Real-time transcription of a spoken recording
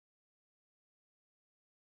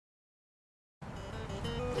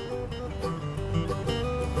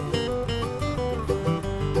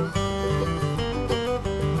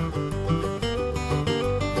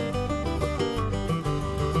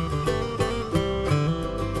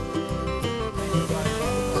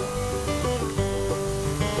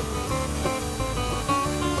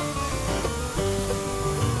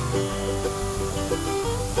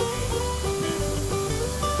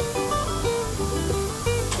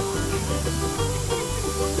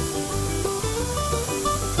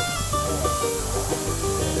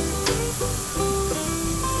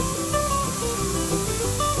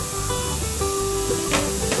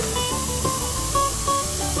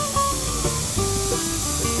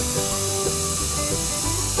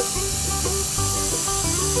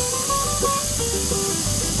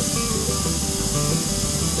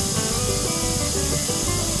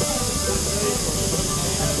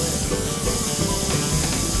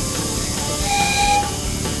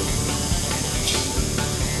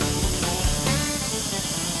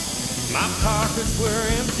pockets were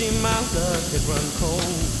empty, my luck had run cold.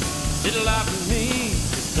 City life with me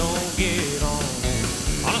just don't get on.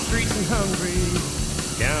 On the streets and hungry,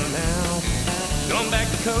 down and out. Going back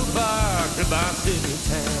to Cobar, goodbye city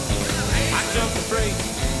town. I jumped the freight,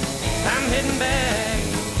 I'm heading back.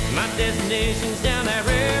 My destination's down that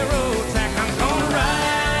railroad track. I'm gonna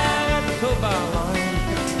ride the Cobar line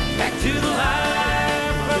back to the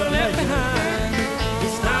life I left behind.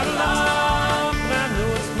 It's not a lot, but I know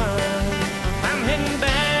it's mine. I'm heading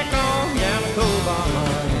back on down the Cobar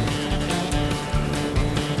line.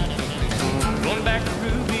 Going back to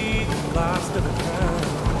Ruby, the last of a time.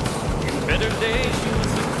 In better days, she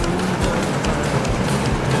was the queen of the time.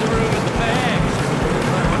 In the room at the back, she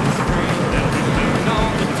was on the screen. That'll be food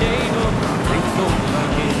on the table, big folk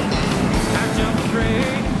like it. I jumped the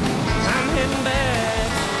freight, I'm heading back.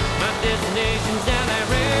 My destination's down that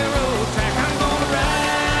railroad track. I'm gonna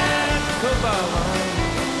ride the Cobar line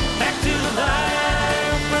back to the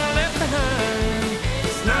life I left behind.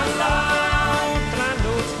 It's not long, but I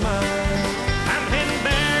know it's mine. I'm heading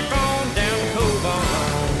back on down the Cobar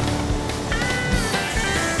line.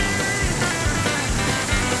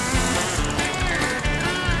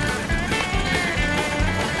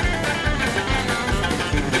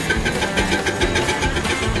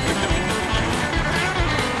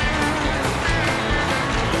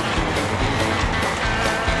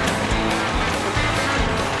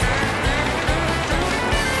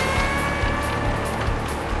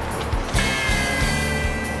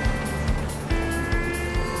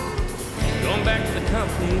 Going back to the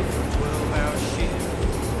company for a 12-hour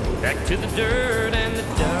shift. Back to the dirt and the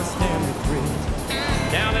dust and the grit.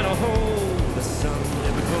 Down in a hole the sun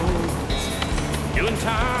never goes. Doing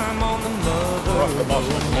time on the mother road.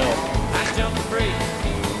 I jumped the freight,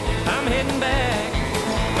 I'm heading back.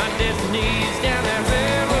 My destiny's down that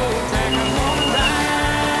railroad track. I'm gonna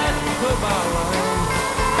ride the Cobar line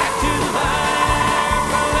back to the life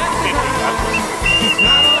I left behind. It's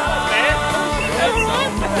not a lot, it's all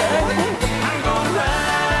mine. I'm gonna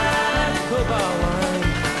ride the Cobar line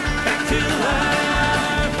back to the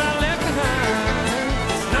life I left behind.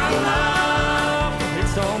 It's not a lot,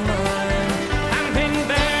 it's all mine. I'm heading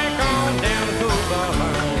back on down the Cobar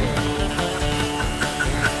line.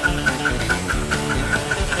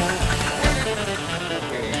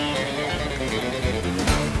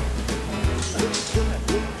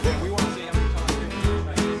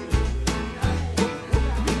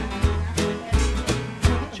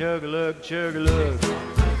 Chug-a-lug, chug-a-lug.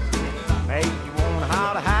 Make you wanna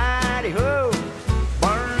holler, hidey-ho.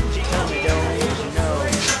 Burns your tummy, don't you know?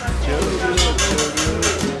 Chug-a-lug,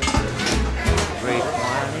 chug-a-lug. Great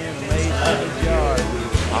wine in the mason jar.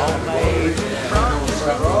 All made from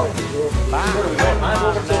the road. By the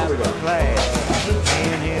class. Me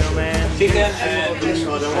and him and Chicken and this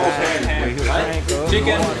one,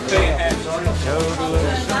 chicken, big and chug-a-lug.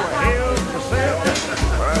 Here's myself.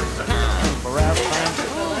 For our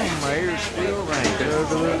my ears still ring.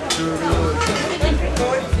 Chug-a-lug, chug-a-lug.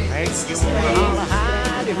 Hey, you wanna holler,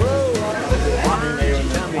 hidey-ho. Wonder if you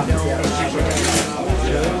tell me don't you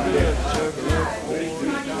chug-a-lug, chug-a-lug.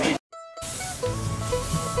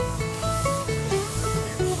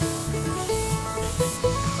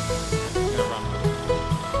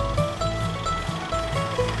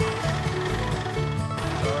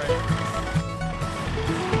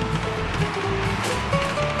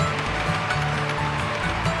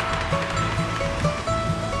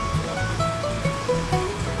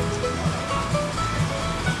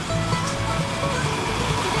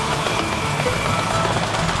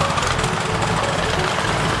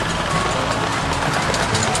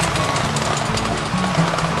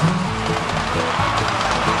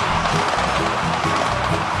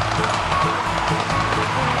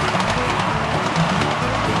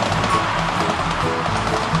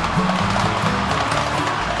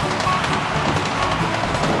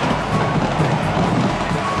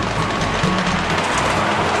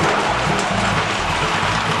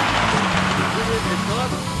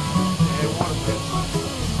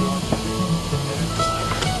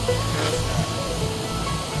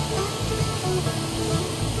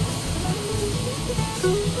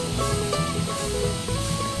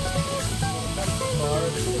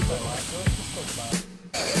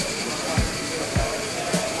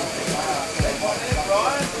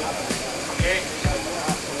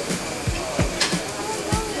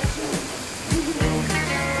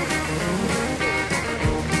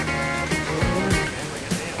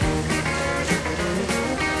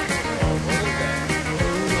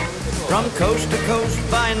 From coast to coast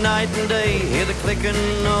by night and day, hear the clicking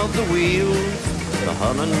of the wheels. the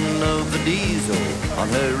humming of the diesel on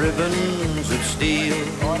her ribbons of steel,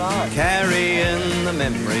 carrying the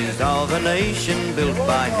memories of a nation built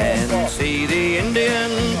by hand. See the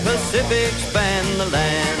Indian Pacific span the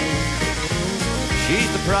land.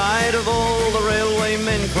 She's the pride of all the railway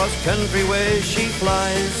men cross-country where she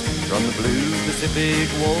flies, from the blue Pacific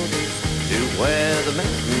waters to where the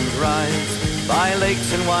mountains rise, by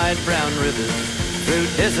lakes and wide brown rivers, through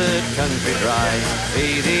desert country dry.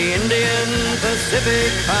 See the Indian Pacific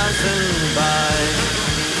passing by.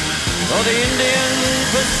 For the Indian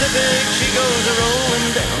Pacific, she goes a-rolling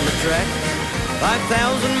down the track,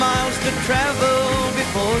 5,000 miles to travel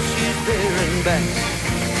before she's there and back.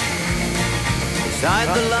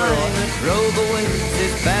 Beside the line that drove away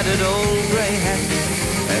this battered old grey hat,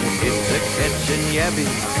 and kids are catching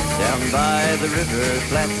yabbies down by the river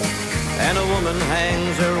flat, and a woman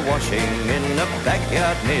hangs her washing in a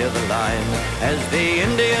backyard near the line, as the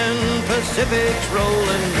Indian Pacific's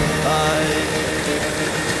rolling by.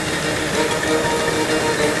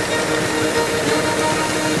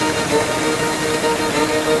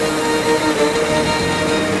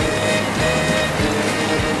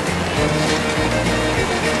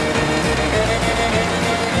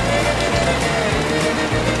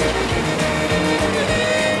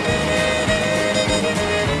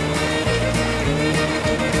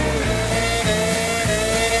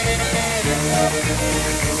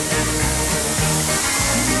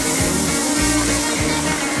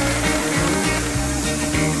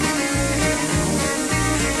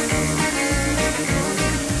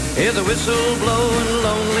 Hear the whistle blowing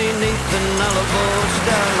lonely neath the Annaul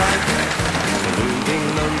starlight, saluting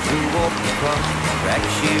those who walk across the track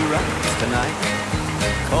she rides tonight,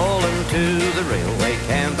 calling to the railway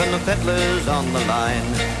camp and the peddlers on the line.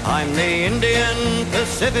 I'm the Indian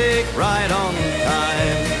Pacific, right on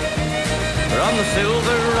time. From the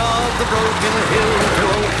silver of the broken hill to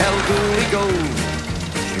old Kalgoorlie gold,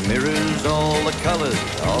 she mirrors all the colours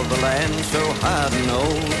of the land so hard and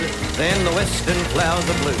old. Then the western flowers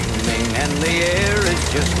are blooming and the air is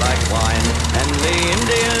just like wine, and the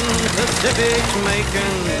Indian Pacific's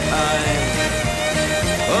making time.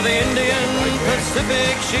 For the Indian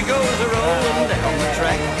Pacific, she goes a-rolling down the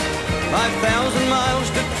track, 5,000 miles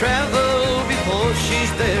to travel before she's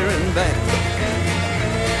there and back.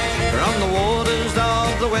 From the waters of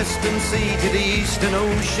the western sea to the eastern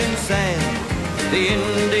ocean sand, the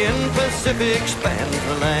Indian Pacific spans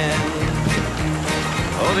the land.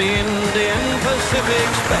 Oh, the Indian Pacific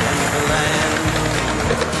spans the land.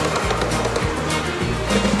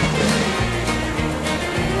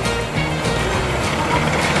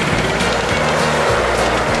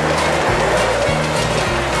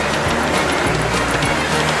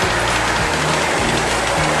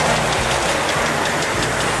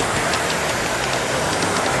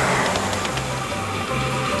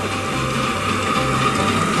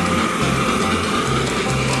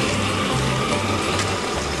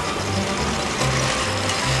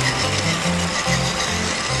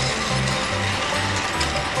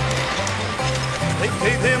 They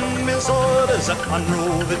gave him his orders at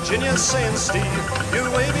Monroe, Virginia, saying, Steve, you're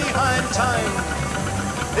way behind time.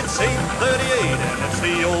 It's 8:38 and it's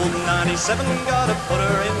the old 97, gotta put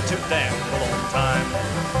her into damn long time.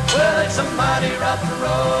 Well, it's a mighty rough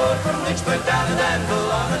road from Lynchburg down to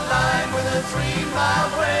Danville on a line with a 3-mile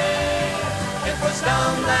grade. It was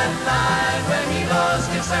down that line where he lost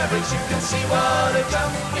his average. You can see what a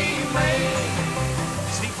jump he made.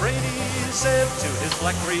 Steve Brady said to his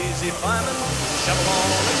black greasy fireman, shove on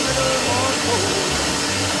a little more coal.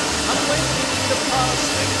 I'm waiting to pass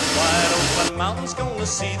them wide open mountains, gonna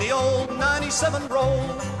see the old 97 roll.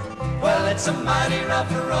 Well, it's a mighty rough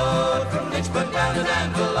road from Lynchburg down to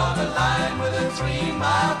Annaul on a line with a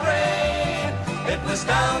 3-mile grade. It was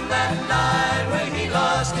down that line where he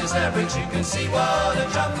lost his average. You can see what a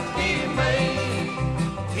jump he made.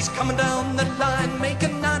 He's coming down that line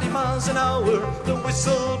making 90 miles an hour. The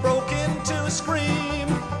whistle broke into a scream.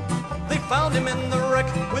 They found him in the wreck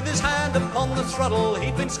with his hand upon the throttle.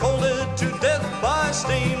 He'd been scalded to death by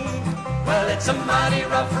steam. Well, it's a mighty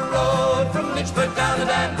rough road from Lynchburg down to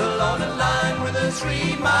Annaul on a line with a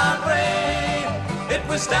 3-mile grade. It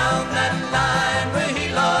was down that line where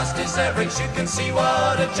he lost his average. You can see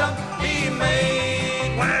what a jump he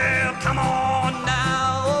made. Well, come on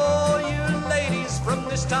now, all you ladies, from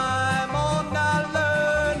this time on now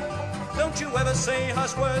learn. Don't you ever say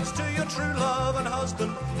harsh words to your true love and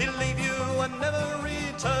husband. He'll leave you and never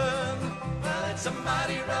return. Well, it's a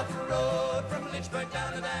mighty rough road from Lynchburg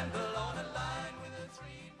down to Annaul.